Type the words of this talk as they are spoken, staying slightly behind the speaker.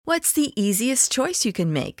What's the easiest choice you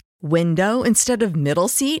can make? Window instead of middle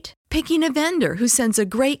seat? Picking a vendor who sends a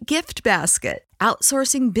great gift basket?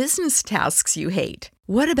 Outsourcing business tasks you hate?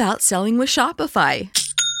 What about selling with Shopify?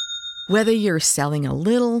 Whether you're selling a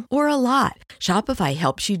little or a lot, Shopify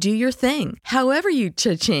helps you do your thing, however you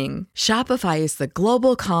cha-ching. Shopify is the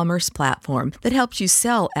global commerce platform that helps you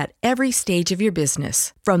sell at every stage of your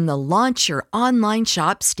business. From the launch your online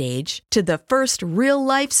shop stage to the first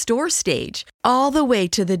real-life store stage, all the way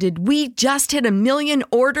to the did we just hit a million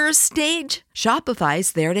orders stage.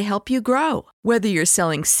 Shopify's there to help you grow. Whether you're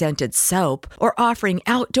selling scented soap or offering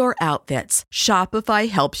outdoor outfits, Shopify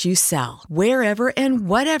helps you sell. Wherever and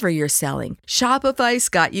whatever you're selling, Shopify's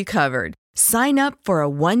got you covered. Sign up for a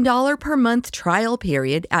 $1 per month trial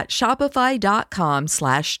period at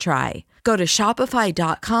shopify.com/try. Go to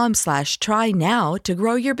shopify.com/try now to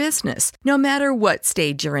grow your business, no matter what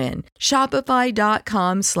stage you're in.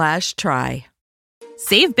 Shopify.com/try.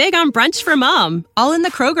 Save big on brunch for mom, all in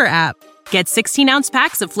the Kroger app. Get 16-ounce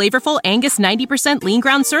packs of flavorful Angus 90% lean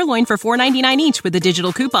ground sirloin for $4.99 each with a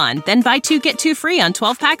digital coupon. Then buy 2, get 2 free on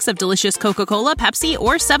 12 packs of delicious Coca-Cola, Pepsi,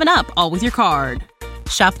 or 7-Up, all with your card.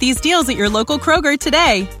 Shop these deals at your local Kroger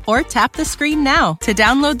today, or tap the screen now to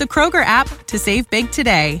download the Kroger app to save big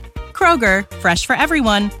today. Kroger, fresh for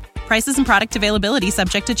everyone. Prices and product availability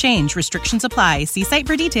subject to change. Restrictions apply. See site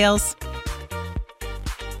for details.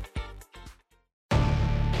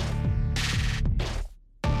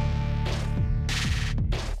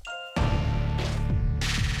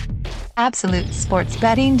 Absolute sports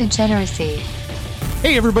betting degeneracy.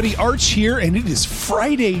 Hey everybody, Arch here, and it is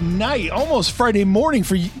Friday night, almost Friday morning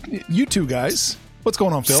for you two guys. What's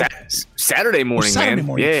going on, Phil? Saturday morning, Saturday man.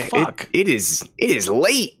 Morning. Yeah, Fuck. It is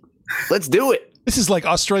late. Let's do it. This is like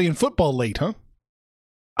Australian football late, huh?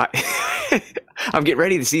 I'm getting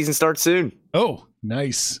ready. The season starts soon. Oh,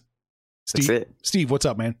 nice. Steve, That's it. Steve, what's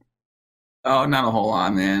up, man? Oh, not a whole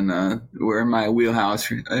lot, man. We're in my wheelhouse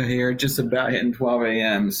here, just about hitting 12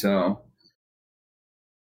 a.m., so.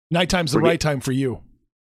 Nighttime's the right time for you.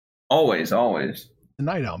 Always. The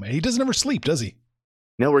night owl, man. He doesn't ever sleep, does he?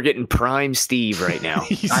 No, we're getting prime Steve right now.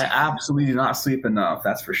 I absolutely do not sleep enough,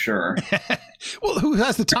 that's for sure. Well, who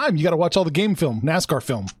has the time? You got to watch all the game film, NASCAR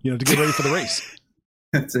film, to get ready for the race.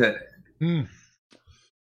 That's it.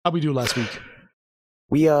 How'd we do last week?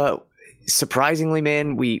 We surprisingly,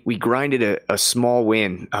 man, we grinded a small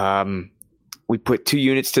win. We put 2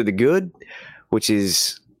 units to the good, which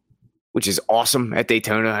is awesome at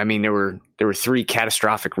Daytona. I mean, there were 3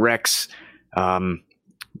 catastrophic wrecks, and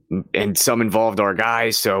some involved our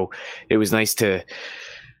guys. So it was nice to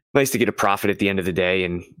get a profit at the end of the day.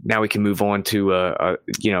 And now we can move on to a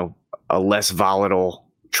less volatile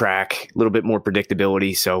track, a little bit more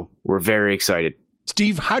predictability. So we're very excited.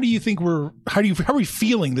 Steve, how are we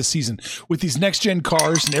feeling this season with these next gen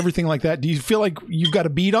cars and everything like that? Do you feel like you've got a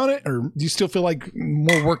beat on it, or do you still feel like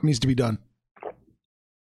more work needs to be done?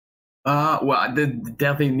 Well, there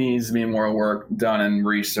definitely needs to be more work done and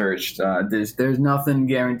researched. There's nothing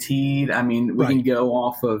guaranteed. I mean, we can go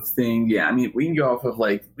off of things. Yeah, I mean, we can go off of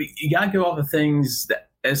you got to go off of things that,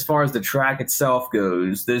 as far as the track itself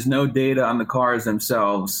goes, there's no data on the cars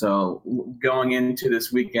themselves. So going into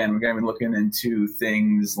this weekend, we're going to be looking into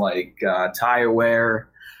things like tire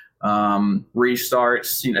wear,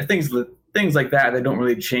 restarts, things like that that don't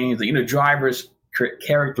really change. Drivers'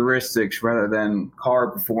 characteristics rather than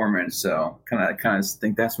car performance. So kind of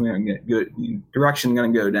think that's when we're going to get good direction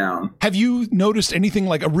going to go down. Have you noticed anything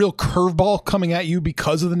like a real curveball coming at you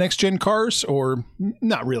because of the next gen cars, or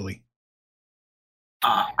not really?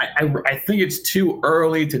 I think it's too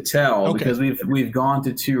early to tell because we've gone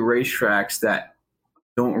to 2 racetracks that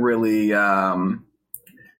don't really not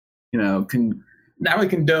really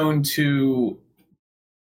condone to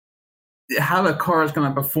how the car is going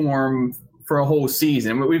to perform for a whole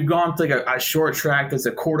season. We've gone to a short track that's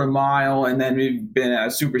a quarter mile, and then we've been at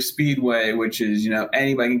a super speedway, which is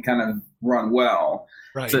anybody can kind of run well.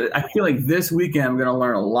 Right. So I feel like this weekend I'm going to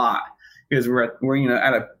learn a lot because we're at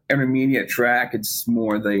a intermediate track. It's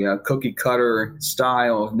more the cookie cutter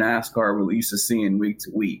style of NASCAR we're used to seeing week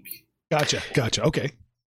to week. Gotcha. Okay.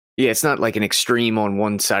 Yeah, it's not like an extreme on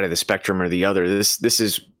one side of the spectrum or the other. This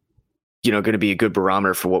is going to be a good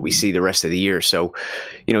barometer for what we see the rest of the year. So,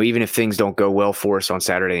 even if things don't go well for us on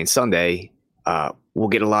Saturday and Sunday, we'll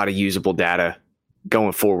get a lot of usable data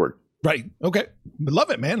going forward. Right. Okay. Love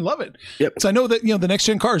it, man. Love it. Yep. So I know that, the next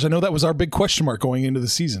gen cars, I know that was our big question mark going into the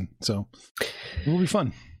season. So it will be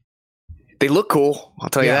fun. They look cool. I'll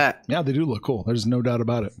tell you that. Yeah, they do look cool. There's no doubt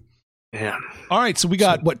about it. Yeah. All right. So we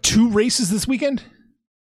got 2 races this weekend?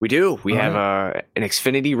 We do. We have an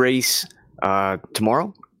Xfinity race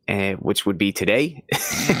tomorrow which would be today,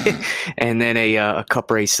 and then a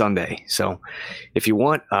Cup race Sunday. So if you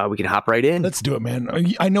want, we can hop right in. Let's do it, man.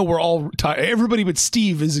 I know we're all tired. Everybody but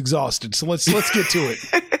Steve is exhausted, so let's get to it.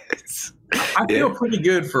 I feel pretty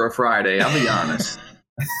good for a Friday, I'll be honest.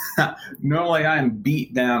 Normally I'm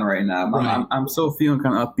beat down right now, but Right. I'm still feeling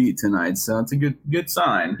kind of upbeat tonight, so it's a good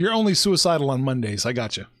sign. You're only suicidal on Mondays. I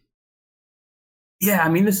got you. Yeah, I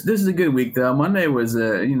mean this is a good week though. Monday was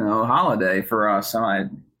a holiday for us. I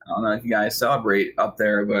don't know if you guys celebrate up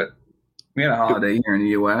there, but we had a holiday here in the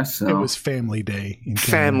U.S. So. It was Family Day. in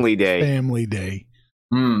Canada. Family Day. Family Day.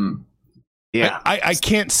 Yeah. I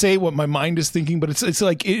can't say what my mind is thinking, but it's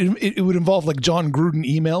like it would involve like John Gruden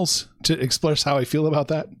emails to express how I feel about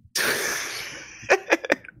that.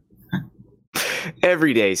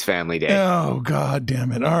 Every day's Family Day. Oh, God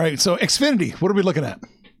damn it. All right. So Xfinity, what are we looking at?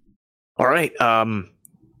 All right.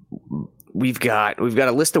 We've got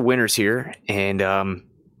a list of winners here, and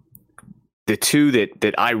the two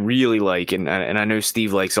that I really like, and I know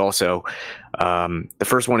Steve likes also. The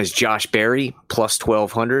first one is Josh Berry plus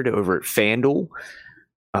 1,200 over at FanDuel,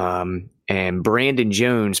 and Brandon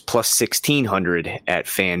Jones plus 1,600 at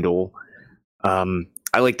FanDuel.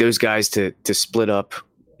 I like those guys to split up,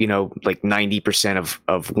 like 90%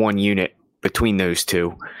 of one unit between those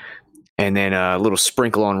two. And then a little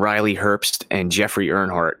sprinkle on Riley Herbst and Jeffrey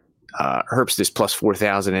Earnhardt. Herbst is plus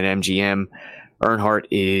 4,000 at MGM. Earnhardt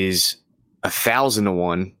is 1,000 to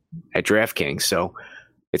 1 at DraftKings. So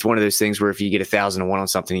it's one of those things where if you get 1,000 to 1 on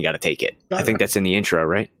something, you got to take it. I think that's in the intro,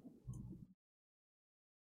 right?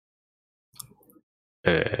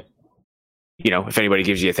 If anybody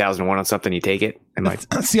gives you 1,000 to 1 on something, you take it.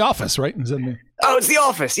 That's The Office, right? Is that me? Oh, it's The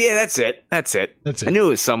Office. Yeah, that's it. I knew it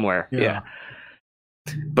was somewhere. Yeah.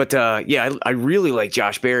 But I really like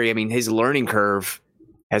Josh Berry. I mean, his learning curve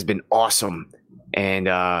has been awesome, and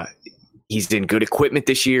he's in good equipment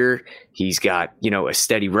this year. He's got a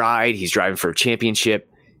steady ride. He's driving for a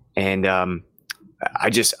championship, and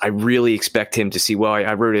I really expect him to see well.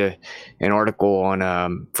 I wrote an article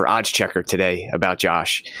on for Odds Checker today about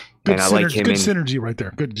Josh. Good and I synergy, like him. Good synergy right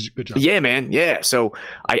there. Good job. Yeah, man. Yeah. So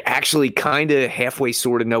I actually kind of halfway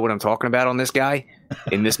sort of know what I'm talking about on this guy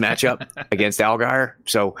in this matchup against Allgaier.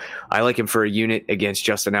 So I like him for a unit against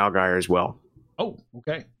Justin Allgaier as well. Oh,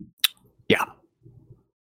 okay. Yeah.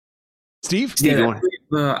 Steve? They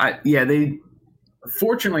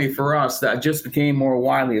fortunately for us, that just became more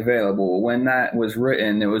widely available. When that was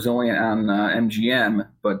written, it was only on MGM,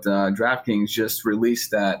 but DraftKings just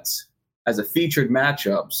released that as a featured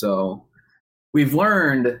matchup. So we've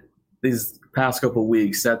learned these past couple of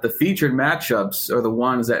weeks that the featured matchups are the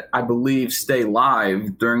ones that I believe stay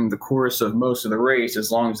live during the course of most of the race,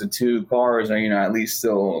 as long as the two cars are, at least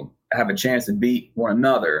still have a chance to beat one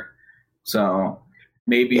another. So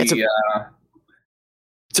maybe it's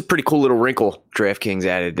a pretty cool little wrinkle DraftKings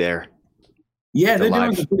added there. Yeah, they're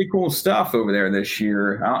doing some pretty cool stuff over there this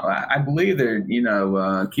year. I believe they're,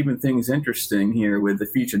 keeping things interesting here with the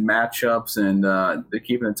featured matchups, and they're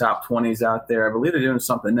keeping the top 20s out there. I believe they're doing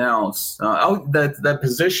something else. The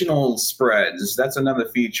positional spreads, that's another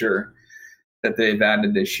feature that they've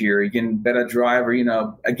added this year. You can bet a driver,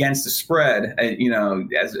 against the spread,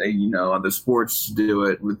 as other sports do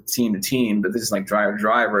it with team to team, but this is like driver to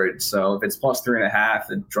driver. So if it's plus 3.5,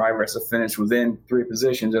 the driver has to finish within 3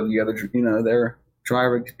 positions of the other, their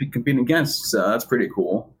driver competing against. So that's pretty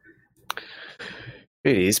cool.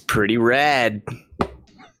 It is pretty rad.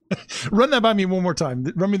 Run that by me one more time.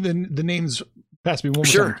 Run me the names past me one more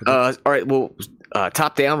time. Sure. All right. Well,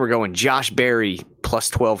 top down, we're going Josh Berry plus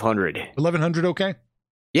 1,200. 1,100, okay?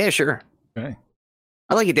 Yeah, sure. Okay.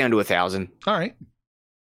 I like it down to 1,000. All right.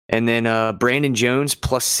 And then Brandon Jones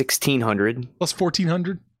plus 1,600. Plus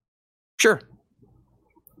 1,400? Sure.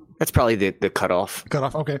 That's probably the cutoff.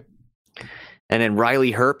 Cutoff, okay. And then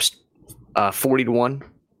Riley Herbst, 40 to 1.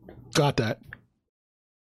 Got that.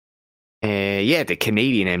 The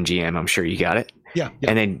Canadian MGM, I'm sure you got it. Yeah.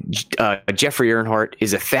 And then Jeffrey Earnhardt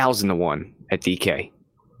is 1,000 to 1 at DK.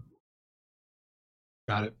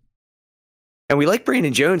 Got it. And we like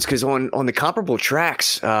Brandon Jones because on the comparable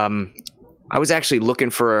tracks, I was actually looking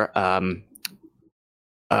for a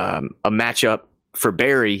matchup for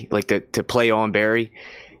Barry, like to play on Barry.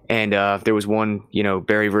 And there was one,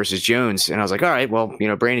 Barry versus Jones. And I was like, all right, well,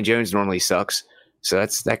 Brandon Jones normally sucks. So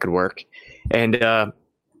that could work. And I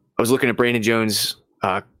was looking at Brandon Jones'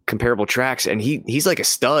 comparable tracks, and he's like a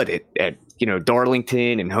stud at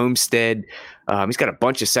Darlington and Homestead. He's got a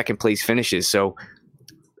bunch of second place finishes. So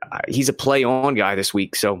he's a play on guy this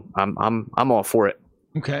week. So I'm all for it.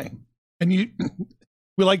 Okay. And we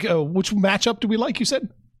like which matchup do we like? You said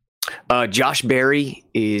Josh Berry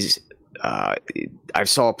is I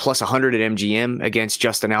saw a plus 100 at MGM against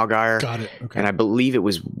Justin Allgaier. Got it. Okay. And I believe it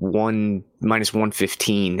was minus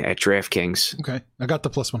 115 at DraftKings. Okay. I got the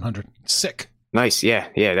plus 100. Sick. Nice. Yeah.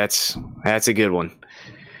 That's a good one.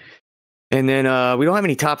 And then we don't have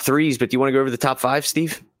any top threes, but do you want to go over the top five,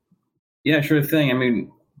 Steve? Yeah, sure thing. I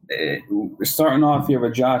mean, we're starting off here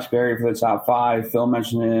with Josh Berry for the top five. Phil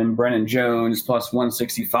mentioned him. Brennan Jones plus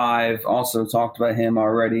 165. Also talked about him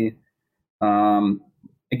already.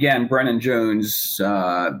 Again, Brennan Jones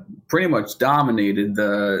pretty much dominated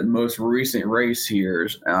the most recent race here.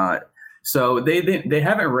 So they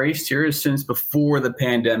haven't raced here since before the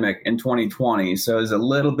pandemic in 2020. So there's a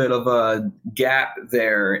little bit of a gap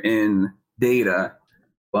there in data.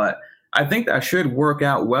 But I think that should work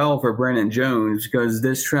out well for Brennan Jones because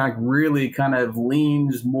this track really kind of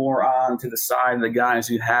leans more on to the side of the guys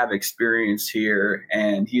who have experience here.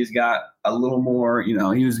 And he's got a little more,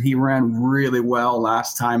 he ran really well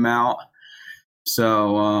last time out.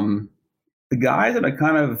 So the guys that are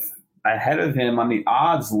kind of ahead of him on the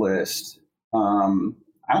odds list, I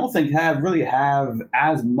don't think really have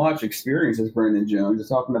as much experience as Brennan Jones. We're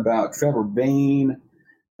talking about Trevor Bayne,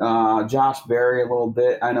 Josh Berry a little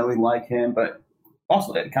bit. I know we like him, but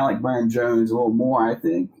also kind of like Brennan Jones a little more, I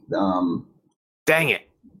think. Dang it.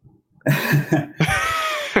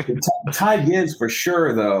 Ty Gibbs for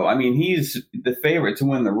sure, though. I mean, he's the favorite to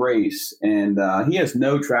win the race, and he has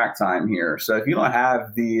no track time here. So if you don't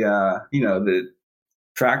have the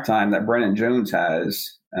track time that Brennan Jones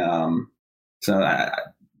has, so a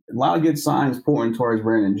lot of good signs pointing towards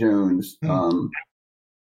Brennan Jones.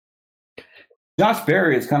 Josh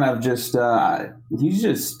Berry is kind of just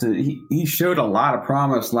he showed a lot of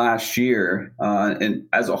promise last year, and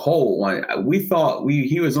as a whole, we thought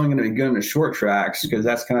he was only going to be good in the short tracks because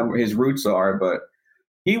that's kind of where his roots are. But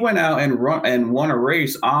he went out and won a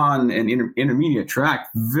race on an intermediate track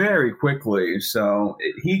very quickly. So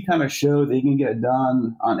he kind of showed that he can get it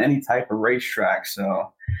done on any type of racetrack.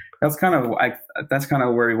 So that's kind of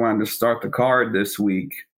where he wanted to start the card this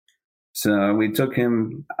week. So we took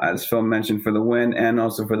him, as Phil mentioned, for the win and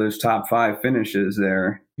also for those top five finishes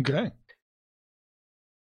there. Okay. And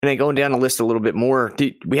then going down the list a little bit more,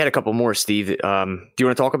 we had a couple more, Steve. Do you want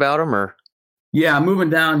to talk about them or? Yeah, moving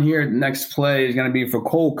down here, the next play is going to be for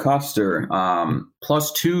Cole Custer,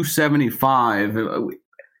 plus 275.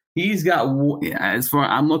 He's got, as far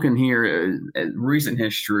I'm looking here at recent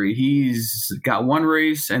history, he's got one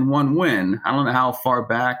race and one win. I don't know how far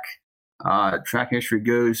back track history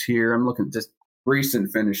goes here. I'm looking at just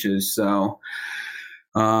recent finishes. So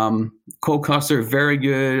Cole Custer, very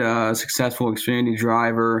good, successful Xfinity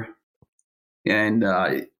driver. And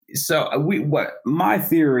what my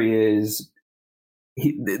theory is,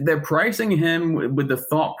 they're pricing him with the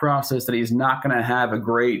thought process that he's not going to have a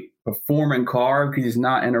great performing car because he's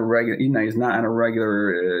not in a regular,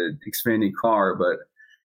 Xfinity car, but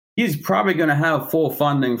he's probably going to have full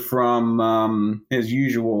funding from his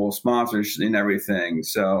usual sponsors and everything.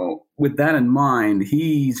 So with that in mind,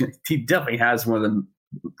 he definitely has one of the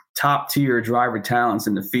top tier driver talents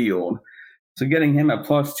in the field. So getting him at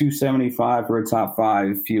plus 275 for a top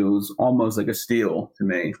five feels almost like a steal to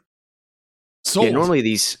me. Sold. Yeah, normally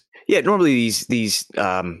these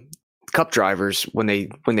Cup drivers when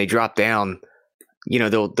they drop down,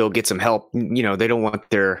 they'll get some help. They don't want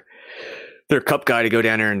their Cup guy to go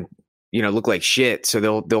down there and look like shit.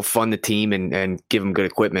 So they'll fund the team and give them good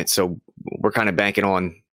equipment. So we're kind of banking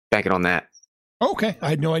on that. Okay, I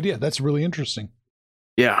had no idea. That's really interesting.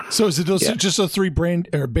 Yeah. So is it just those three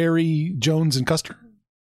Berry, Jones, and Custer? And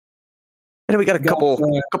then we got a couple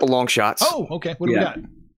long shots. Oh, okay. What do we got?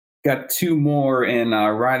 Got two more in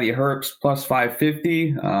Riley Herbst plus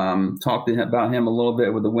 550. Talked about him a little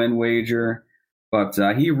bit with the win wager, but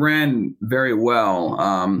he ran very well.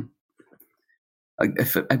 I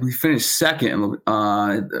believe finished second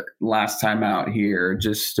last time out here.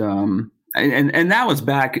 Just and that was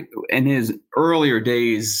back in his earlier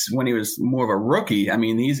days when he was more of a rookie. I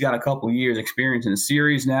mean, he's got a couple years experience in the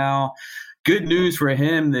series now. Good news for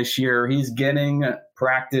him this year. He's getting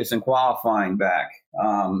practice and qualifying back.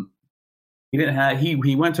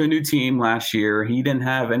 He went to a new team last year. He didn't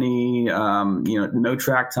have any, no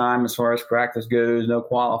track time as far as practice goes, no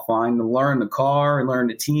qualifying to learn the car and learn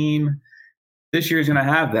the team. This year he's going to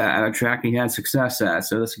have that at a track he had success at.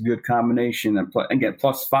 So that's a good combination. And again,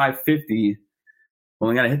 plus 550. Well,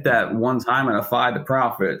 we got to hit that one time at a 5 to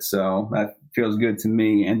profit. So that feels good to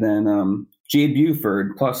me. And then Jade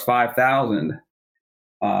Buford plus 5,000.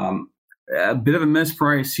 A bit of a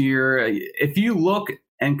misprice here. If you look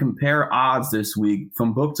and compare odds this week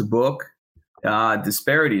from book to book,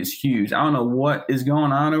 disparity is huge. I don't know what is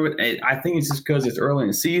going on with it. I think it's just because it's early in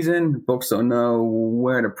the season. Books don't know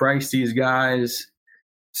where to price these guys.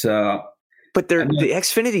 So, but the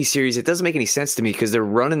Xfinity series, it doesn't make any sense to me because they're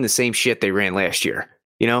running the same shit they ran last year.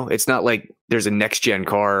 You know, it's not like there's a next gen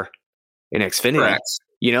car in Xfinity. Correct.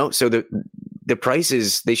 You know, so the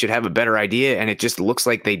prices, they should have a better idea, and it just looks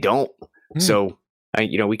like they don't. So,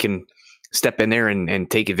 we can step in there and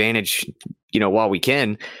take advantage, while we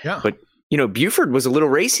can. Yeah. But Buford was a little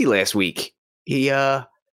racy last week. He showed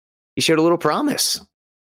a little promise.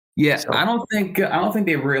 Yeah, so. I don't think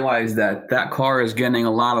they realize that car is getting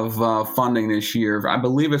a lot of funding this year. I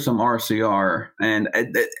believe it's from RCR, and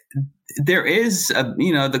there is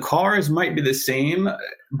the cars might be the same,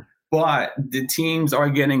 but the teams are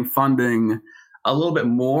getting funding a little bit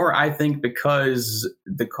more, I think, because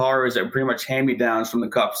the cars are pretty much hand-me-downs from the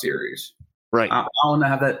Cup Series. Right. I don't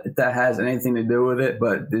know if that has anything to do with it,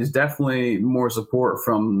 but there's definitely more support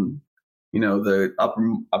from, the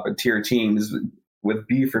upper tier teams, with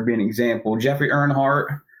Buford being an example. Jeffrey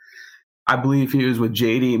Earnhardt, I believe he was with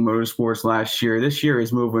JD Motorsports last year. This year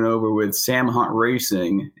he's moving over with Sam Hunt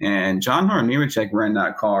Racing, and John Hunter Nemechek ran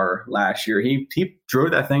that car last year. He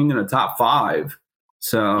drove that thing in the top 5.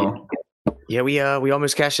 So yeah, we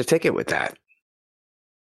almost cashed a ticket with that.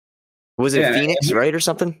 Was it Phoenix, right, or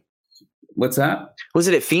something? What's that? Was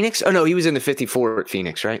it at Phoenix? Oh no, he was in the 54 at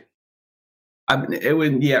Phoenix, right? Correct. It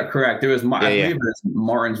was, I believe it was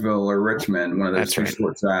Martinsville or Richmond, one of those two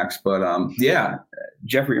short tracks. But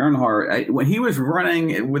Jeffrey Earnhardt, when he was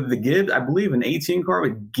running with the Gibbs, I believe an 18 car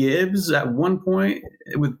with Gibbs at one point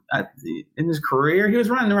in his career, he was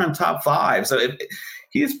running around top 5. So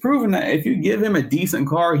he has proven that if you give him a decent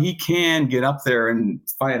car, he can get up there and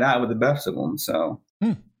fight it out with the best of them. So,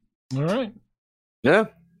 all right, yeah.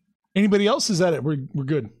 Anybody else? Is that it? We're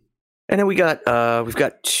good. And then we've got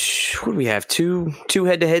what do we have? Two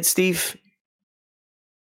head-to-head, Steve?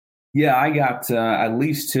 Yeah, I got at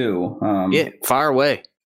least 2. Fire away.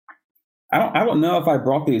 I don't know if I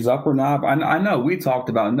brought these up or not. I know we talked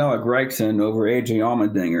about Noah Gragson over AJ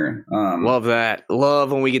Allmendinger. Love that.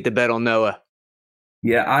 Love when we get to bet on Noah.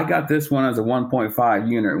 Yeah, I got this one as a 1.5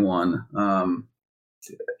 unit one.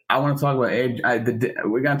 I want to talk about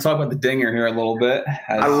we're going to talk about the dinger here a little bit.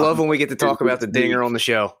 I love when we get to talk about the dinger on the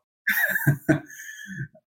show.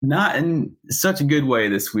 Not in such a good way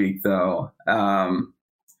this week, though.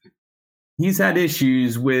 He's had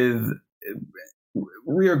issues with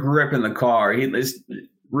rear grip in the car. His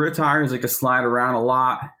rear tires like to slide around a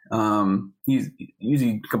lot. He's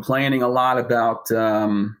usually complaining a lot about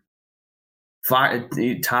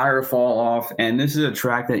tire fall off, and this is a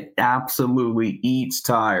track that absolutely eats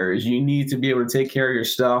tires. You need to be able to take care of your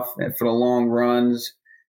stuff for the long runs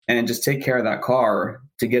and just take care of that car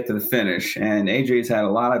to get to the finish. And AJ's had a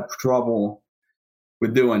lot of trouble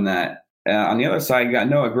with doing that. On the other side, you got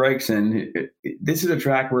Noah Gragson. This is a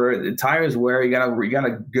track where the tires wear. You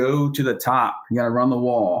gotta go to the top. You gotta run the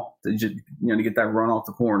wall to just to get that run off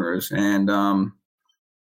the corners. And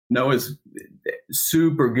Noah's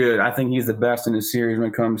super good. I think he's the best in the series when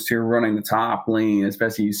it comes to running the top lane,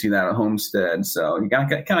 especially you see that at Homestead. So you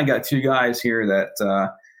kind of got 2 guys here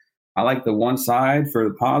that I like the one side for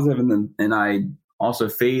the positive, and I also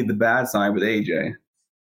fade the bad side with AJ.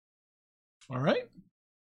 All right.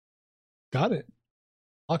 Got it.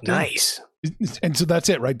 Nice. And so that's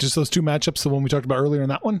it, right? Just those 2 matchups, the one we talked about earlier in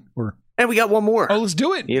that one? And we got one more. Oh, let's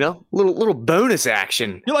do it. Little bonus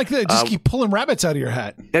action. You're like that. Just keep pulling rabbits out of your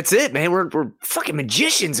hat. That's it, man. We're fucking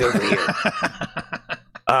magicians over here.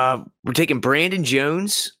 We're taking Brandon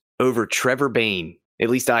Jones over Trevor Bayne. At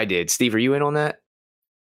least I did. Steve, are you in on that?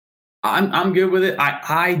 I'm good with it.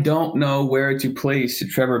 I don't know where to place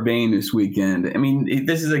Trevor Bayne this weekend. I mean,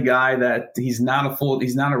 this is a guy that he's not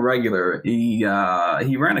a regular. He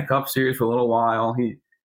ran a Cup Series for a little while.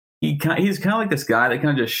 He's kind of like this guy that kind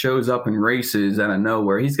of just shows up in races out of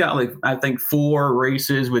nowhere. He's got I think 4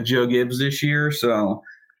 races with Joe Gibbs this year, so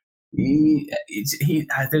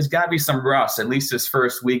there's got to be some rust at least his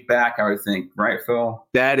first week back, I would think, right, Phil?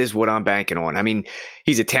 That is what I'm banking on. I mean,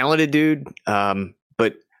 he's a talented dude,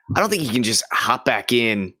 but I don't think he can just hop back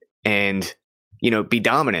in and be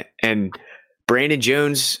dominant. And Brandon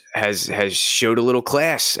Jones has showed a little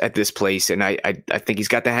class at this place, and I think he's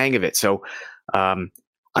got the hang of it. So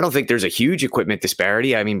I don't think there's a huge equipment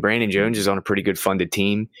disparity. I mean, Brandon Jones is on a pretty good funded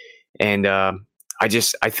team, and I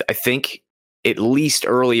think at least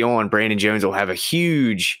early on, Brandon Jones will have a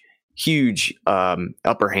huge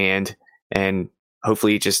upper hand, and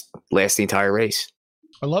hopefully it just lasts the entire race.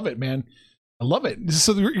 I love it, man. I love it.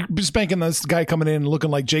 So you're just banking this guy coming in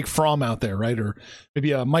looking like Jake Fromm out there, right? Or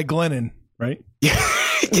maybe Mike Glennon, right?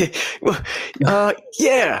 I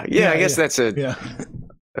guess that's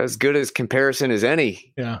as good as comparison as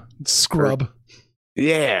any. Yeah, scrub.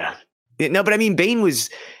 No, but I mean, Bane was,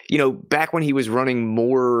 back when he was running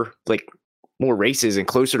more races and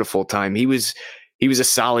closer to full time, he was a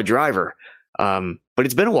solid driver. But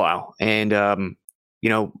it's been a while, and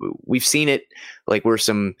we've seen it like where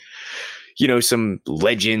some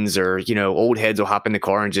legends or old heads will hop in the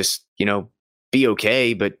car and just be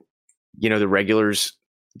okay, but the regulars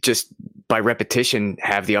just by repetition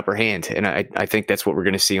have the upper hand, and I think that's what we're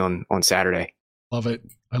going to see on Saturday. Love it.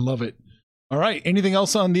 I love it. All right. Anything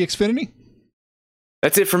else on the Xfinity?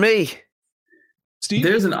 That's it for me. Steve?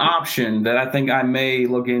 There's an option that I think I may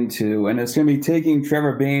look into, and it's going to be taking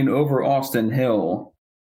Trevor Bayne over Austin Hill.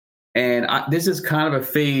 And this is kind of a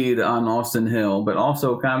fade on Austin Hill, but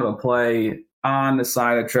also kind of a play on the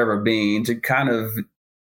side of Trevor Bayne to kind of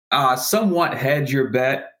somewhat hedge your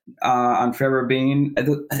bet on Trevor Bayne.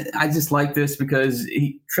 I just like this because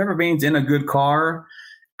Trevor Bayne's in a good car.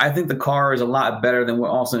 I think the car is a lot better than what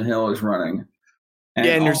Austin Hill is running.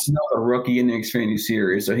 And Austin Hill is a rookie in the Xfinity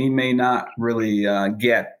Series, so he may not really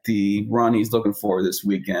get the run he's looking for this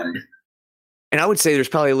weekend. And I would say there's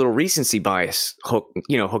probably a little recency bias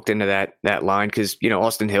hooked into that line because,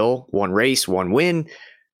 Austin Hill, one race, one win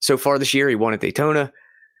so far this year. He won at Daytona.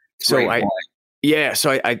 So I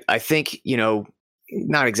think,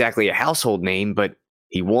 not exactly a household name, but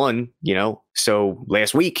he won, so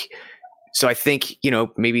last week. So I think,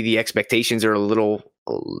 maybe the expectations are a little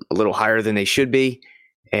higher than they should be.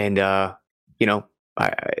 And,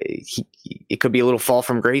 it could be a little fall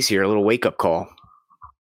from grace here, a little wake up call.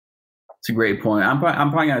 It's a great point. I'm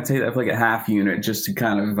probably going to take that for like a half unit just to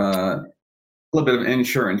kind of a little bit of an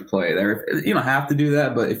insurance play there. You don't have to do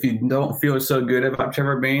that, but if you don't feel so good about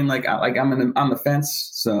Trevor Bayne, I'm on the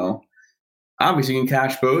fence. So obviously you can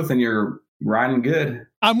cash both and you're riding good.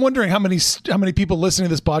 I'm wondering how many people listening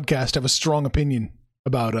to this podcast have a strong opinion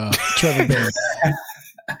about Trevor Bayne.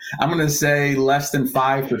 I'm going to say less than 5%.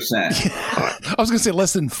 I was going to say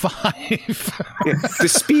less than 5. The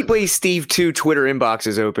Speedway Steve 2 Twitter inbox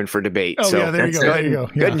is open for debate. Oh, yeah, there you go. There you go.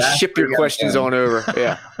 Go ahead and ship your questions on over.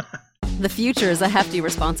 Yeah. The future is a hefty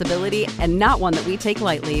responsibility and not one that we take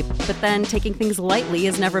lightly. But then taking things lightly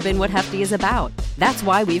has never been what Hefty is about. That's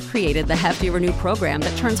why we've created the Hefty Renew program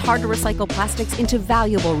that turns hard-to-recycle plastics into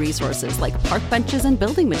valuable resources like park benches and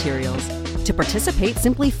building materials. To participate,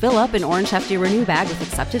 simply fill up an orange Hefty Renew bag with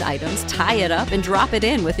accepted items, tie it up, and drop it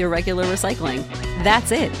in with your regular recycling.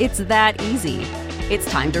 That's it. It's that easy. It's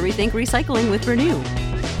time to rethink recycling with Renew.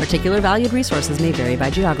 Particular valued resources may vary by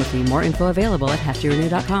geography. More info available at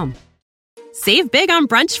heftyrenew.com. Save big on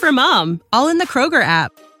brunch for mom, all in the Kroger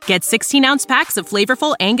app. Get 16-ounce packs of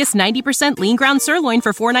flavorful Angus 90% lean ground sirloin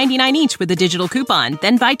for $4.99 each with a digital coupon.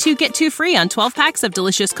 Then buy 2, get 2 free on 12 packs of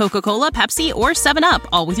delicious Coca-Cola, Pepsi, or 7-Up,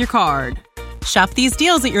 all with your card. Shop these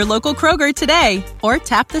deals at your local Kroger today, or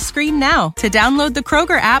tap the screen now to download the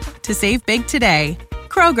Kroger app to save big today.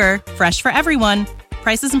 Kroger, fresh for everyone.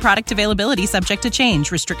 Prices and product availability subject to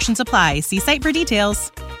change. Restrictions apply. See site for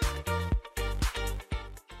details.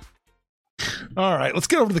 All right, let's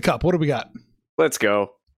get over to the Cup. What do we got? Let's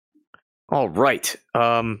go. All right.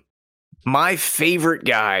 My favorite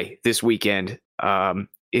guy this weekend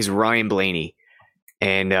is Ryan Blaney.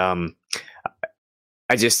 And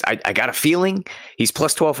I got a feeling he's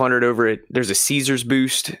plus 1,200 over it. There's a Caesars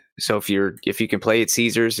boost. So if you can play at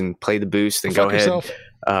Caesars and play the boost, then go ahead. Yourself.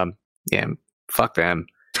 Fuck them.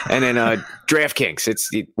 And then DraftKings. It's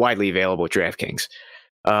widely available at DraftKings.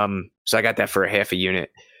 So I got that for a half a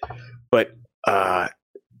unit. But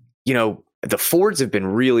the Fords have been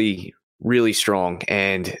really, really strong,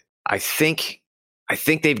 and I think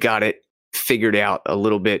they've got it figured out a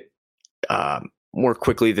little bit more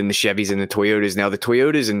quickly than the Chevys and the Toyotas. Now, the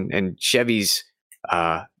Toyotas and Chevys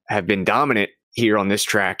have been dominant here on this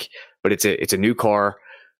track, but it's a new car.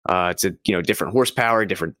 It's a different horsepower,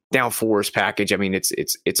 different downforce package. I mean,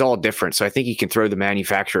 it's all different. So I think you can throw the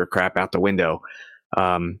manufacturer crap out the window.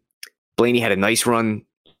 Blaney had a nice run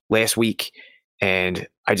last week, and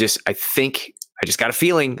I just got a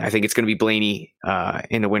feeling. I think it's going to be Blaney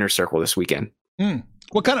in the winner's circle this weekend.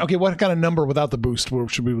 What kind of number without the boost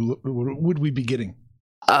would we be getting?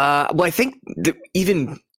 Well, I think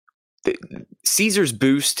even the Caesars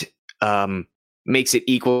boost makes it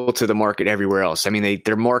equal to the market everywhere else. I mean,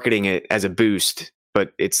 they're marketing it as a boost,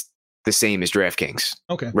 but it's the same as DraftKings.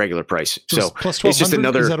 Okay, regular price. So plus 1,200, it's just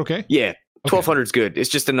another. Is that okay? Yeah, 1,200 is good. It's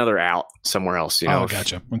just another out somewhere else. Oh,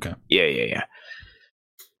 gotcha. Okay. Yeah.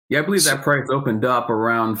 Yeah, I believe that price opened up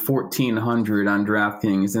around 1,400 on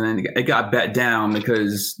DraftKings, and then it got bet down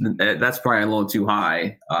because that's probably a little too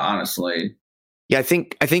high, honestly. Yeah, I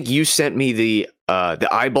think you sent me the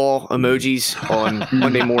eyeball emojis on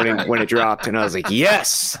Monday morning when it dropped, and I was like,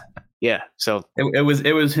 yes, yeah. So it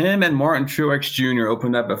was him and Martin Truex Jr.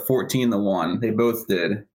 opened up at 14-1. They both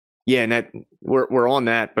did. Yeah, and that we're on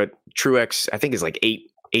that, but Truex I think is like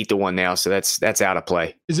 8-1 now, so that's out of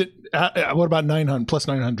play. Is it? What about 900 plus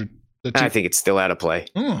 900? I think it's still out of play.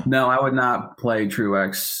 No, I would not play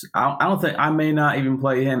Truex. I don't think I may not even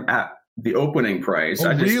play him at the opening price.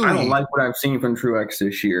 I don't like what I've seen from Truex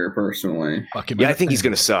this year, personally. Yeah, I think he's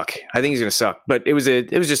going to suck. But it was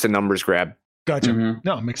just a numbers grab. Gotcha. Mm-hmm.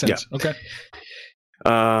 No, it makes sense. Yeah. Okay.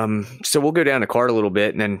 So we'll go down the card a little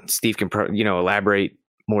bit, and then Steve can elaborate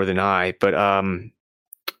more than I. But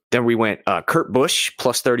then we went Kurt Busch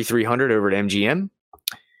plus 3,300 over at MGM.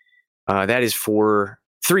 That is for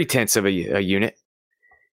 0.3 of a unit.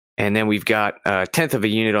 And then we've got a 1/10 of a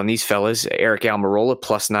unit on these fellas. Eric Almirola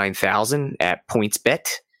plus 9,000 at PointsBet.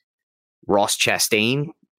 Ross Chastain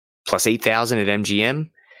plus 8,000 at MGM.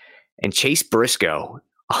 And Chase Briscoe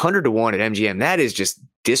 100-1 at MGM. That is just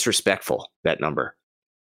disrespectful, that number.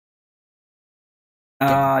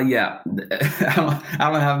 Yeah. I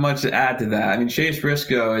don't have much to add to that. I mean, Chase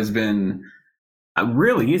Briscoe has been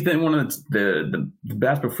he's been one of the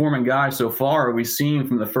best performing guys so far we've seen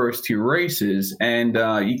from the first two races. And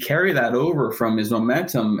you carry that over from his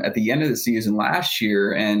momentum at the end of the season last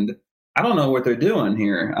year. And I don't know what they're doing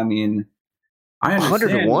here. I mean, I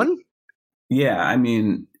understand. 100-1? Yeah. I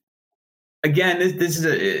mean, again,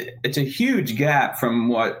 it's a huge gap from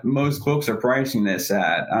what most folks are pricing this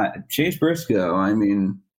at. Chase Briscoe, I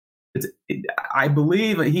mean, I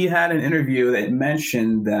believe he had an interview that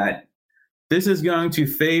mentioned that this is going to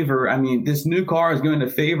favor, this new car is going to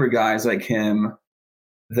favor guys like him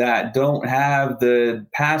that don't have the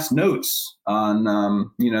past notes on,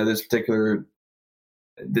 this particular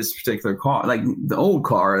car, like the old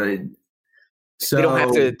car. So they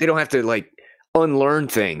don't have to like unlearn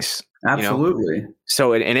things. Absolutely.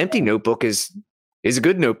 So an empty notebook is a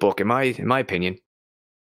good notebook in my opinion.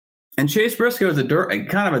 And Chase Briscoe is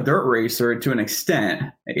kind of a dirt racer to an extent.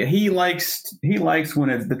 He likes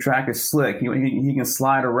when the track is slick. He can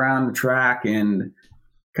slide around the track and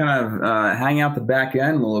kind of hang out the back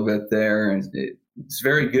end a little bit there. It's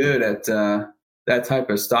very good at that type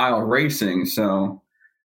of style of racing. So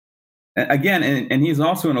again, and he's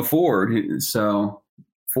also in a Ford. So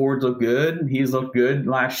Fords look good. He's looked good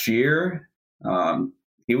last year.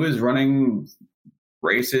 He was running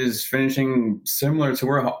races finishing similar to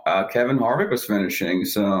where Kevin Harvick was finishing.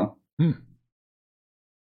 So,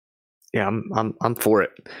 yeah, I'm for it.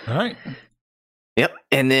 All right. Yep.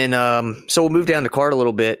 And then so we'll move down the card a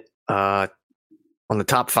little bit. On the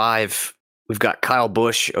top 5, we've got Kyle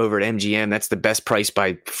Busch over at MGM. That's the best price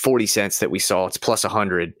by 40 cents that we saw. It's plus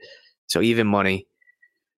 100, so even money.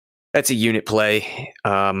 That's a unit play.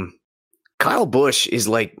 Kyle Busch is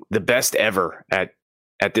like the best ever at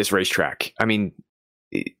this racetrack. I mean,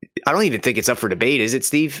 I don't even think it's up for debate, is it,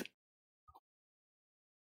 Steve?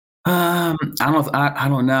 I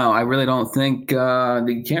don't know. I really don't think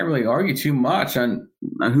you can't really argue too much on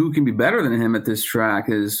who can be better than him at this track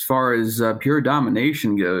as far as pure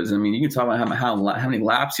domination goes. I mean, you can talk about how many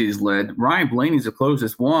laps he's led. Ryan Blaney's the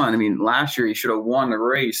closest one. I mean, last year he should have won the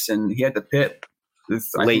race, and he had to pit.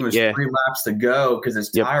 I think it was 3 laps to go because his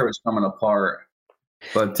tire was coming apart.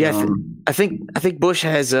 But yeah, I think Busch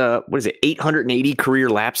has 880 career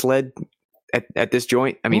laps led at this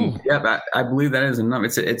joint. I mean, I believe that is a number.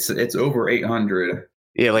 It's over 800.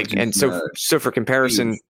 Yeah, so for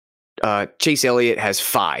comparison, Chase Elliott has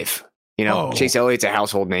 5. Chase Elliott's a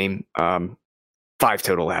household name. 5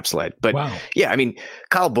 total laps led. But yeah, I mean,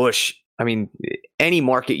 Kyle Busch. I mean, any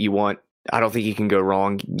market you want, I don't think you can go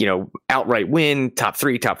wrong. Outright win, top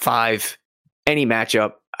 3, top 5, any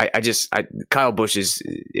matchup. Kyle Busch is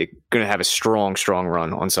going to have a strong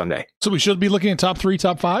run on Sunday. So we should be looking at top 3,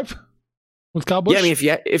 top 5 with Kyle Busch. Yeah, I mean,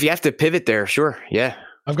 if you have to pivot there, sure. Yeah,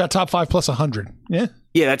 I've got top 5 plus 100. Yeah,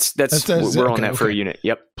 yeah, that's we're on that for a unit.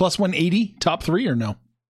 Yep, plus 180, top 3 or no?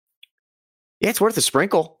 Yeah, it's worth a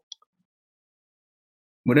sprinkle.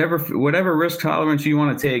 Whatever risk tolerance you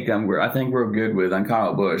want to take, I think we're good with on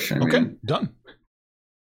Kyle Busch. Done.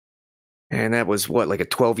 And that was what, like a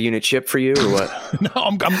 12-unit ship for you, or what?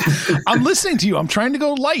 No, I'm listening to you. I'm trying to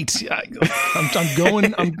go light.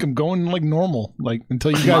 I'm going like normal, like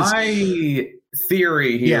until you guys. My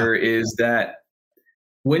theory here is that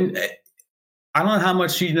I don't know how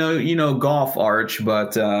much you know golf, Arch,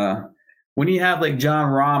 but when you have like John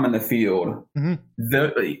Rahm in the field,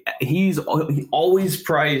 he's always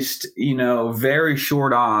priced, very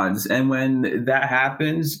short odds. And when that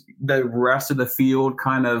happens, the rest of the field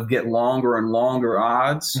kind of get longer and longer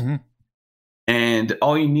odds. Mm-hmm. And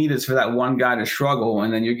all you need is for that one guy to struggle,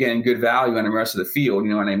 and then you're getting good value on the rest of the field. You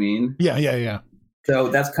know what I mean? Yeah. So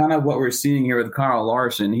that's kind of what we're seeing here with Kyle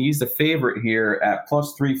Larson. He's the favorite here at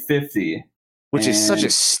plus 350. Which is such a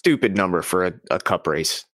stupid number for a Cup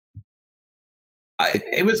race.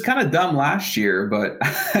 It was kind of dumb last year, but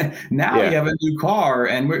now you have a new car,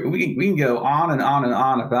 and we can go on and on and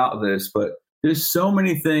on about this. But there's so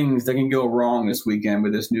many things that can go wrong this weekend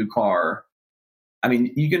with this new car. I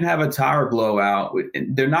mean, you can have a tire blowout.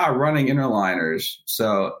 They're not running interliners,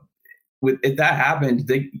 so if that happened,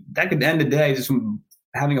 that could end the day just from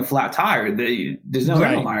having a flat tire. There's no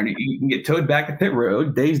interliner. You can get towed back to pit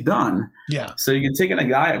road. Day's done. Yeah. So you can take in a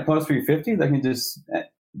guy at plus 350 that can just,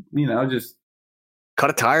 just cut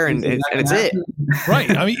a tire and it's it. Right.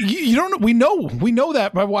 I mean, you don't know. We know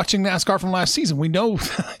that by watching NASCAR from last season. We know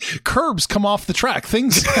curbs come off the track.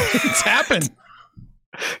 Things happen.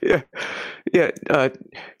 Yeah.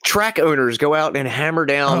 Track owners go out and hammer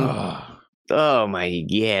down. Oh my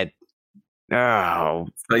God. Oh,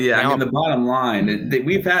 but yeah, I mean, the bottom line,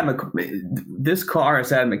 we've had this car has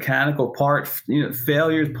had mechanical part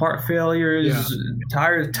failures. Yeah.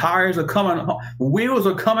 Tires are wheels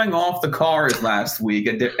are coming off the cars last week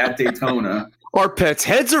at Daytona. Our pets'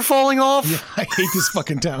 heads are falling off. Yeah, I hate this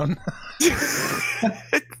fucking town.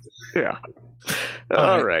 Yeah.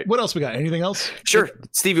 All right. What else we got? Anything else? Sure.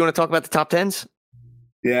 Steve, you want to talk about the top 10s?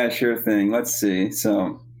 Yeah, sure thing. Let's see.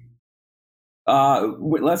 So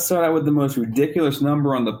let's start out with the most ridiculous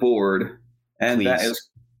number on the board, and that is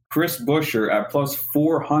Chris Buescher at plus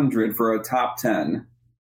 400 for a top 10.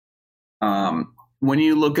 When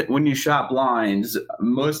you shop lines,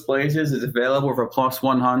 most places it's available for plus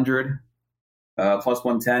 100, plus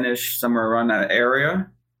 110-ish, somewhere around that area.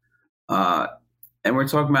 And we're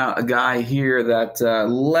talking about a guy here that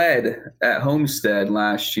led at Homestead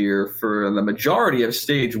last year for the majority of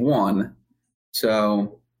stage one.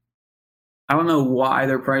 So I don't know why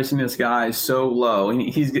they're pricing this guy so low.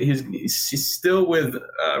 He's still with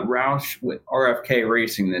Roush with RFK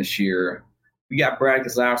Racing this year. We got Brad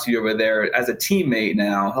Keselowski over there as a teammate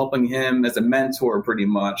now, helping him as a mentor pretty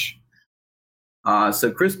much.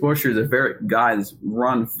 So Chris Buescher is a guy that's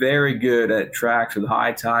run very good at tracks with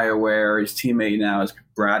high tire wear. His teammate now is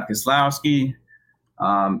Brad Keselowski.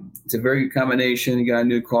 It's a very good combination. You got a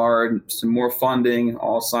new car, some more funding,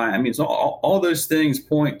 all signed. I mean, so all those things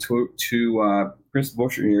point to Chris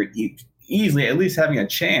Buescher here easily at least having a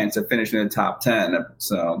chance of finishing in the top 10.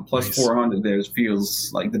 So plus nice. 400 there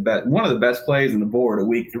feels like one of the best plays on the board of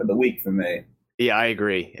the week for me. Yeah, I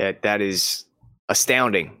agree. That is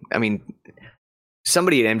astounding. I mean,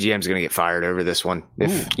 somebody at MGM is going to get fired over this one.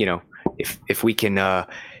 If we can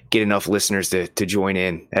get enough listeners to join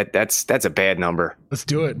in, that's a bad number. Let's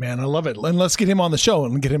do it, man. I love it. And let's get him on the show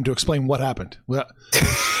and get him to explain what happened. That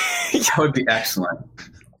would be excellent.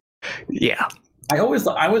 Yeah. I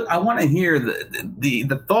want to hear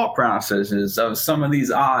the thought processes of some of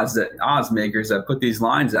these odds makers that put these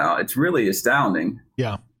lines out. It's really astounding.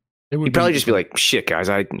 Yeah. You'd probably just be like, shit, guys,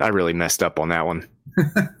 I really messed up on that one.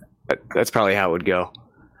 That's probably how it would go.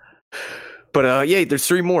 But there's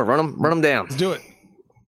three more. Run them down. Let's do it.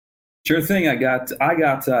 Sure thing. I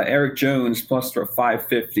got Eric Jones plus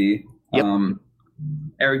 550. Yep.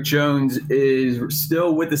 Eric Jones is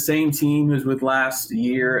still with the same team he was with last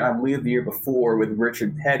year, I believe the year before, with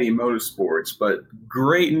Richard Petty Motorsports. But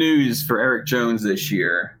great news for Eric Jones this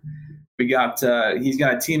year. He's got a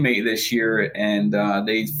teammate this year, and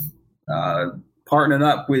they partnered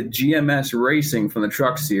up with GMS Racing from the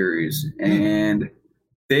Truck Series, and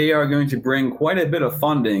they are going to bring quite a bit of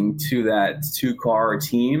funding to that two-car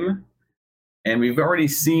team. And we've already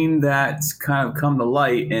seen that kind of come to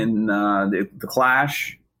light in the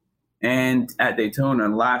Clash and at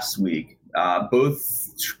Daytona last week.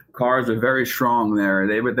 Both cars are very strong there.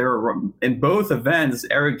 They were in both events.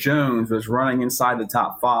 Eric Jones was running inside the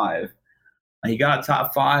top 5. He got a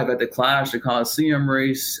top 5 at the Clash, the Coliseum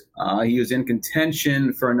race. He was in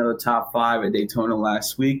contention for another top 5 at Daytona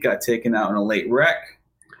last week. Got taken out in a late wreck.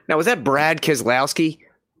 Now, was that Brad Keselowski?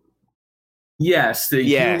 Yes, the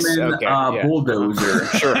human bulldozer.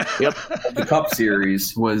 Sure. Yep. The Cup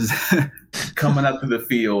Series was coming up to the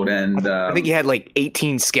field, and I think he had like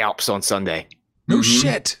 18 scalps on Sunday. No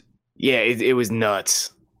shit. Yeah, it was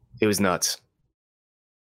nuts. It was nuts.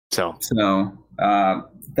 So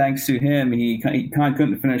thanks to him, he kind of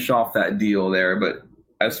couldn't finish off that deal there. But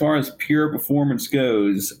as far as pure performance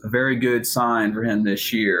goes, a very good sign for him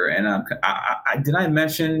this year. And did I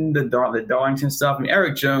mention the Darlington stuff? I mean,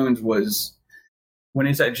 Eric Jones was, when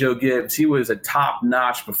he's at Joe Gibbs, he was a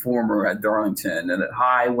top-notch performer at Darlington and at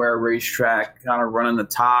high wear racetrack, kind of running the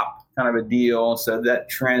top kind of a deal. So that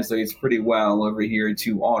translates pretty well over here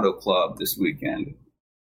to Auto Club this weekend.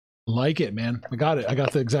 Like it, man. I got it. I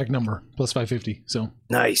got the exact number, plus 550. So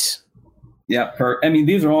nice. Yeah, I mean,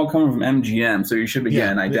 these are all coming from MGM, so you should be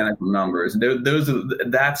getting identical numbers.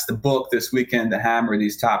 That's the book this weekend to hammer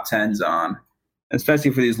these top 10s on,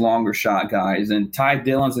 especially for these longer shot guys. And Ty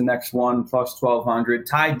Dillon's the next one, plus 1,200.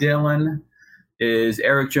 Ty Dillon is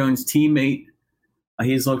Eric Jones' teammate.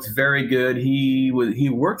 He's looked very good. He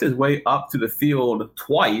worked his way up to the field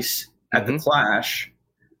twice at the Clash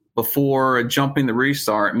before jumping the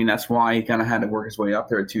restart. I mean, that's why he kind of had to work his way up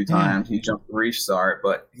there 2 times. He jumped the restart,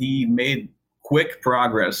 but he made quick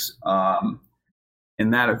progress in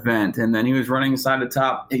that event. And then he was running inside the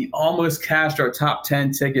top. He almost cashed our top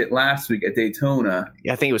 10 ticket last week at Daytona.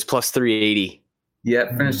 Yeah, I think it was plus 380.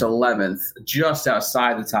 Yep, finished 11th, just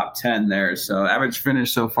outside the top 10 there. So average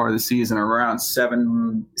finish so far this season around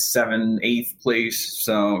 8th place.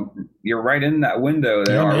 So you're right in that window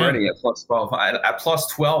there already at plus 12, at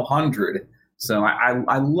plus 1,200. So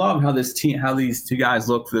I love how these 2 guys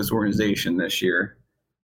look for this organization this year.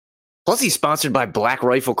 Plus, he's sponsored by Black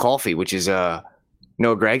Rifle Coffee, which is Noah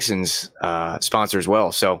Gregson's sponsor as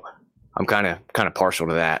well. So I'm kind of partial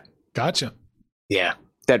to that. Gotcha. Yeah,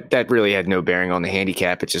 that really had no bearing on the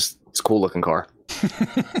handicap. It's a cool looking car.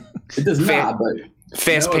 It does not, but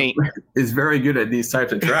fast paint is very good at these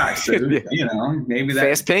types of tracks. So, maybe that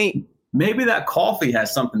fast paint. Maybe that coffee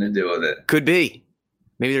has something to do with it. Could be.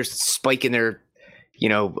 Maybe there's a spike in their,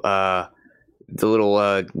 the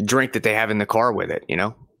little drink that they have in the car with it.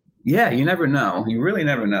 Yeah, you never know. You really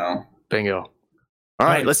never know. Bingo. All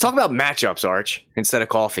right, let's talk about matchups, Arch, instead of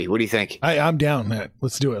coffee. What do you think? I'm down, Matt.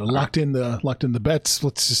 Let's do it. Locked in the bets.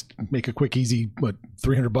 Let's just make a quick, easy,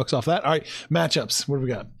 $300 off that. All right, matchups. What do we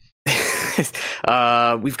got?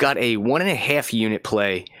 We've got a 1.5 unit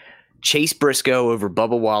play. Chase Briscoe over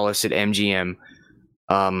Bubba Wallace at MGM.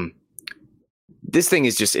 This thing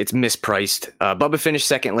is it's mispriced. Bubba finished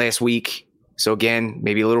second last week. So again,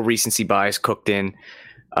 maybe a little recency bias cooked in.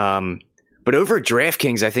 But over at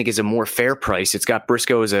DraftKings, I think is a more fair price. It's got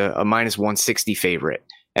Briscoe as a minus 160 favorite,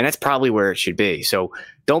 and that's probably where it should be. So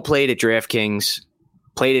don't play it at DraftKings,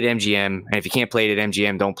 play it at MGM, and if you can't play it at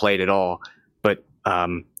MGM, don't play it at all. But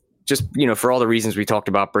just for all the reasons we talked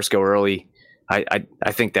about Briscoe early, I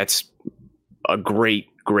think that's a great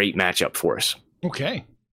matchup for us. Okay.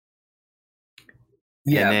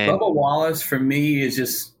 Yeah, Bubba Wallace for me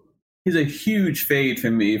he's a huge fade for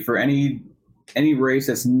me for any race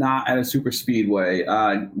that's not at a super speedway.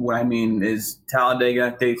 What I mean is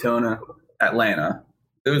Talladega, Daytona, Atlanta.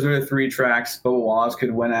 Those are the 3 tracks Bubba Wallace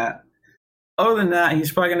could win at. Other than that,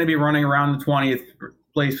 he's probably going to be running around the 20th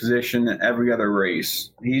place position in every other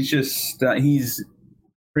race. He's just he's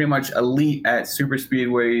pretty much elite at super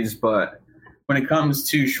speedways, but when it comes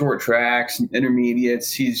to short tracks and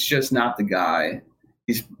intermediates, he's just not the guy.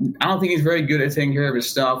 I don't think he's very good at taking care of his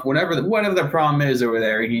stuff. Whatever the problem is over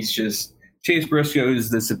there, he's just Chase Briscoe is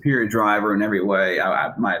the superior driver in every way,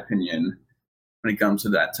 in my opinion, when it comes to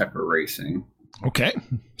that type of racing. Okay,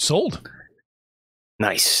 sold.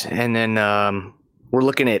 Nice. And then we're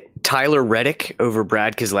looking at Tyler Reddick over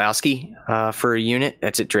Brad Keselowski for a unit.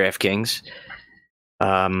 That's at DraftKings.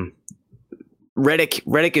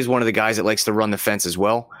 Reddick is one of the guys that likes to run the fence as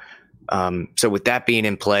well. So with that being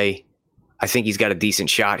in play, I think he's got a decent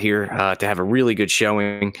shot here to have a really good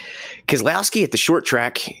showing. Keselowski at the short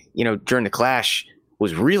track, during the Clash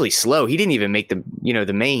was really slow. He didn't even make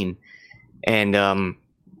the main. And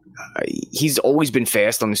he's always been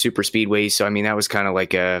fast on the super speedways. So, I mean, that was kind of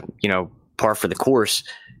like a, par for the course.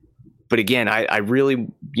 But again, I really,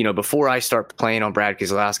 before I start playing on Brad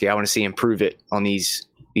Keselowski, I want to see him prove it on these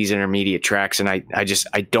intermediate tracks. And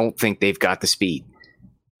I don't think they've got the speed.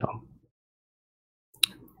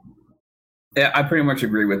 Yeah, I pretty much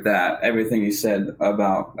agree with that. Everything you said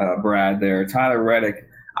about Brad there. Tyler Reddick,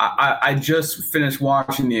 I just finished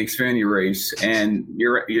watching the Xfinity race, and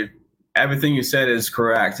you're everything you said is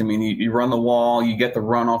correct. I mean, you run the wall, you get the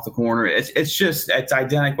run off the corner. It's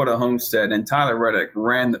identical to Homestead, and Tyler Reddick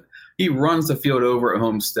he runs the field over at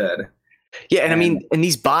Homestead. Yeah, and I mean, and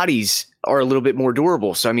these bodies are a little bit more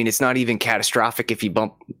durable. So, I mean, it's not even catastrophic if you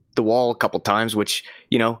bump the wall a couple times, which,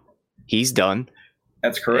 he's done.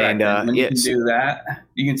 That's correct. And when you can do that,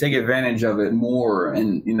 you can take advantage of it more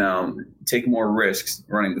and, take more risks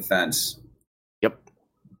running the fence. Yep.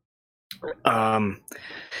 And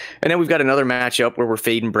then we've got another matchup where we're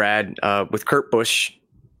fading Brad with Kurt Busch.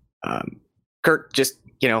 Kurt just,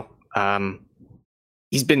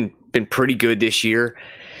 he's been pretty good this year.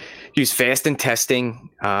 He was fast in testing.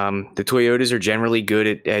 The Toyotas are generally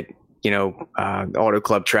good at Auto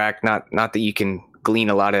Club track. Not that you can glean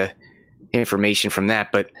a lot of information from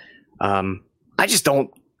that, but I just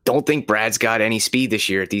don't think Brad's got any speed this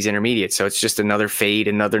year at these intermediates. So it's just another fade,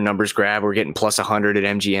 another numbers grab. We're getting plus 100 at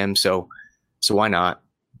MGM. So why not?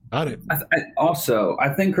 Got it. I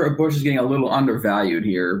think Kurt Busch is getting a little undervalued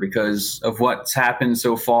here because of what's happened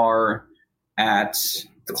so far at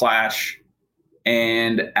the Clash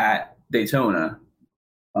and at Daytona.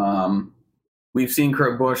 We've seen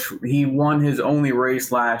Kurt Busch. He won his only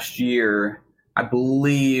race last year, I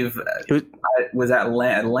believe. Was at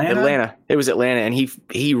Atlanta? It was Atlanta, and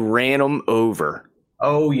he ran them over.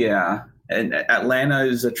 Oh, yeah. And Atlanta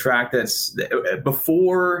is a track that's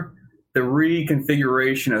before the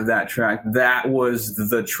reconfiguration of that track. That was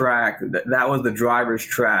the track. That was the driver's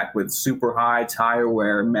track with super high tire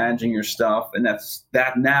wear, managing your stuff, and that's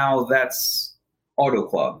Auto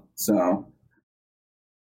Club. So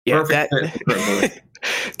yeah,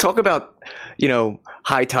 talk about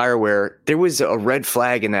high tire wear. There was a red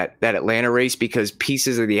flag in that Atlanta race because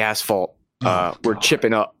pieces of the asphalt were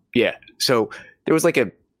chipping up. Yeah, so there was like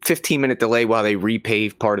a 15-minute delay while they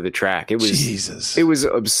repaved part of the track. It was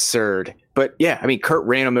absurd. But yeah, I mean, Kurt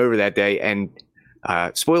ran him over that day, and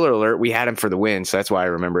spoiler alert, we had him for the win, so that's why I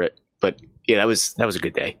remember it. But yeah, that was a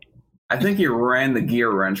good day. I think he ran the gear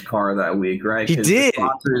wrench car that week, right? He did. The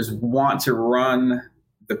sponsors want to run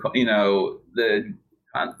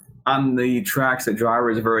on the tracks that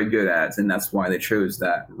drivers are very good at, and that's why they chose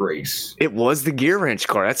that race. It was the gear wrench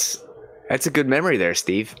car. That's a good memory there,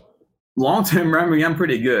 Steve. Long-term memory, I'm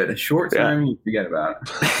pretty good. Short-term, you forget about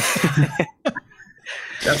it.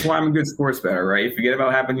 That's why I'm a good sports bettor, right? You forget about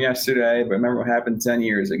what happened yesterday, but remember what happened 10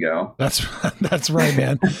 years ago. That's right,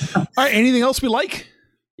 man. All right, anything else we like?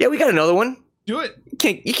 Yeah, we got another one. Do it. You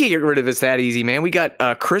can't get rid of us that easy, man. We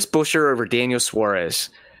got Chris Buescher over Daniel Suarez.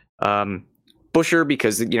 Buescher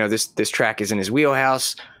because this track is in his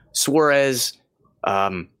wheelhouse. Suarez,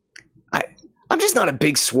 I'm just not a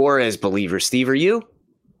big Suarez believer. Steve, are you?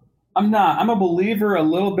 I'm not. I'm a believer a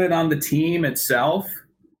little bit on the team itself.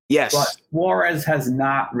 Yes. But Suarez has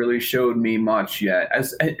not really showed me much yet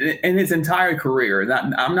as in his entire career.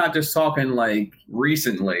 I'm not just talking like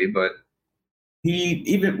recently, but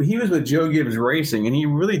he was with Joe Gibbs Racing, and he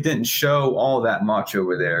really didn't show all that much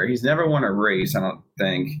over there. He's never won a race, I don't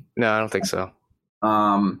think. No, I don't think so.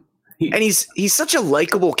 He's such a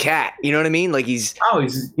likable cat. You know what I mean? Like he's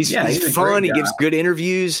fun. He gives good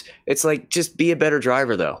interviews. It's like, just be a better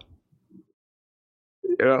driver, though.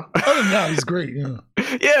 Oh no, he's great. Yeah.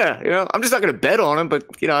 Yeah. I'm just not going to bet on him, but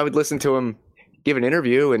I would listen to him give an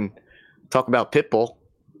interview and talk about Pitbull.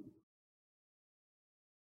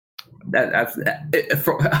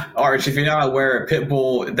 Arch, if you're not aware,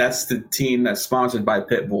 Pitbull, that's the team that's sponsored by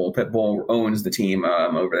Pitbull. Pitbull owns the team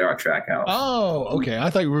over there at Trackhouse. Oh, okay.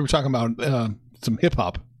 I thought we were talking about some hip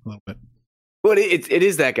hop a little bit. Well, it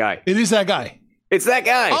is that guy. It is that guy. It's that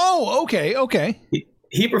guy. Oh, okay.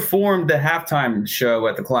 He performed the halftime show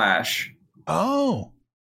at the Clash. Oh.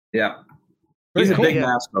 Yeah. He's a big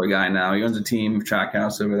NASCAR guy now. He owns a team of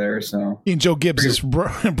Trackhouse over there. So he and Joe Gibbs just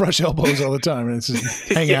brush elbows all the time, and it's just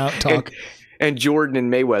hang out, talk. And Jordan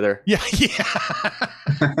and Mayweather. Yeah.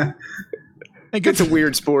 It's a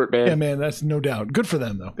weird sport, man. Yeah, man, that's no doubt. Good for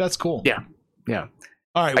them, though. That's cool. Yeah.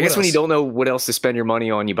 All right. I guess when you don't know what else to spend your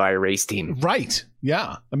money on, you buy a race team. Right.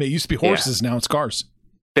 Yeah. I mean, it used to be horses. Now it's cars.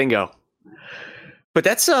 Bingo. But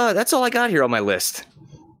that's all I got here on my list.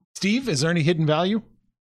 Steve, is there any hidden value?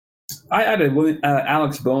 I added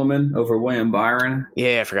Alex Bowman over William Byron.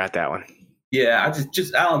 Yeah, I forgot that one. Yeah,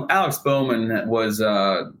 Alex Bowman was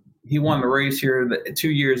he won the race here 2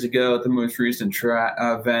 years ago at the most recent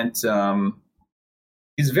event.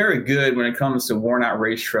 He's very good when it comes to worn-out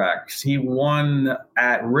racetracks. He won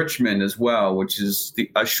at Richmond as well, which is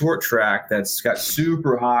a short track that's got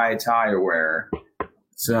super high tire wear.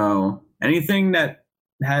 So anything that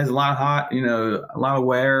has a lot of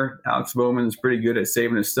wear, Alex Bowman is pretty good at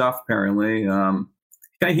saving his stuff. Apparently,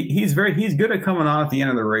 he's good at coming on at the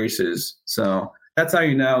end of the races. So that's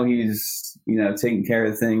how he's taking care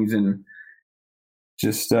of things and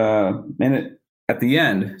just in it at the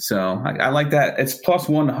end. So I like that. It's plus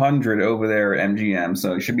 100 over there at MGM,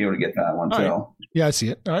 so you should be able to get that one too. Right. Yeah, I see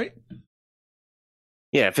it. All right.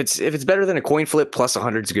 Yeah, if it's better than a coin flip, plus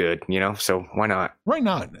 100's good, so why not? Why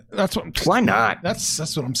not? Why not? That's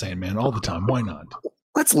what I'm saying, man, all the time. Why not?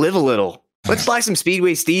 Let's live a little. Let's buy some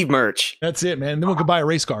Speedway Steve merch. That's it, man. Then we can buy a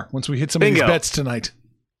race car once we hit some of these bets tonight.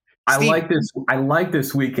 Steve, I like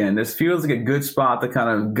this weekend. This feels like a good spot to kind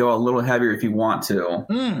of go a little heavier if you want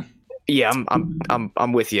to. Yeah,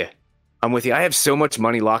 I'm with you. I'm with you. I have so much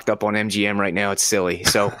money locked up on MGM right now. It's silly.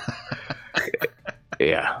 So,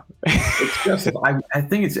 yeah. It's justified. I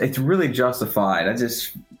think it's really justified. I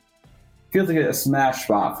just feels like a smash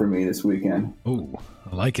spot for me this weekend. Ooh,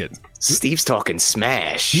 I like it. Steve's talking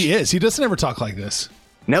smash. He is. He doesn't ever talk like this.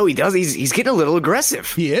 No, he does. He's getting a little aggressive.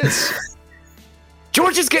 He is.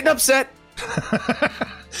 George is getting upset.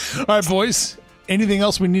 All right, boys. Anything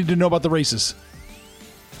else we need to know about the races?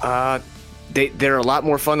 They're a lot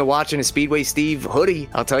more fun to watch in a Speedway Steve hoodie.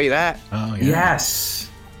 I'll tell you that. Oh, yeah. Yes.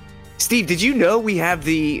 Steve, did you know we have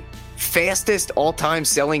the fastest all-time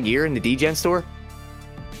selling gear in the D-Gen store?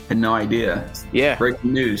 Had no idea. Yeah.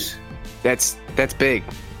 Breaking news. That's big.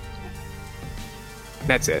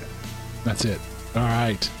 That's it. That's it. All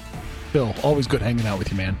right. Phil, always good hanging out with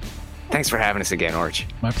you, man. Thanks for having us again, Arch.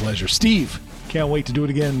 My pleasure. Steve, can't wait to do it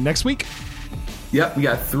again next week. Yep, we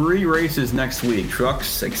got 3 races next week: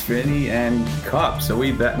 Trucks, Xfinity, and Cup. So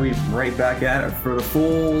we right back at it for the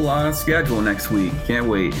full schedule next week. Can't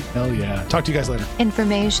wait. Hell yeah. Talk to you guys later.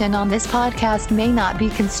 Information on this podcast may not be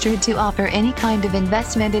construed to offer any kind of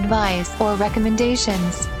investment advice or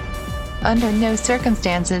recommendations. Under no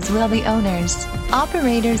circumstances will the owners,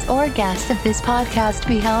 operators, or guests of this podcast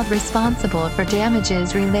be held responsible for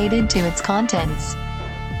damages related to its contents.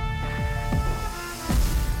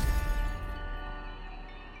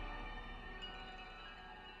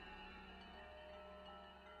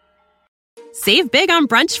 Save big on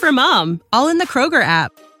brunch for mom, all in the Kroger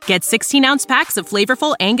app. Get 16-ounce packs of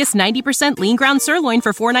flavorful Angus 90% lean ground sirloin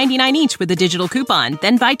for $4.99 each with a digital coupon.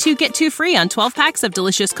 Then buy 2, get 2 free on 12 packs of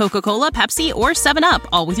delicious Coca-Cola, Pepsi, or 7-Up,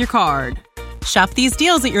 all with your card. Shop these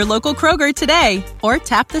deals at your local Kroger today, or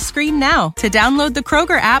tap the screen now to download the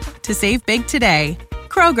Kroger app to save big today.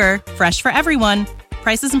 Kroger, fresh for everyone.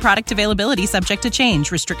 Prices and product availability subject to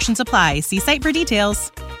change. Restrictions apply. See site for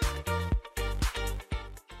details.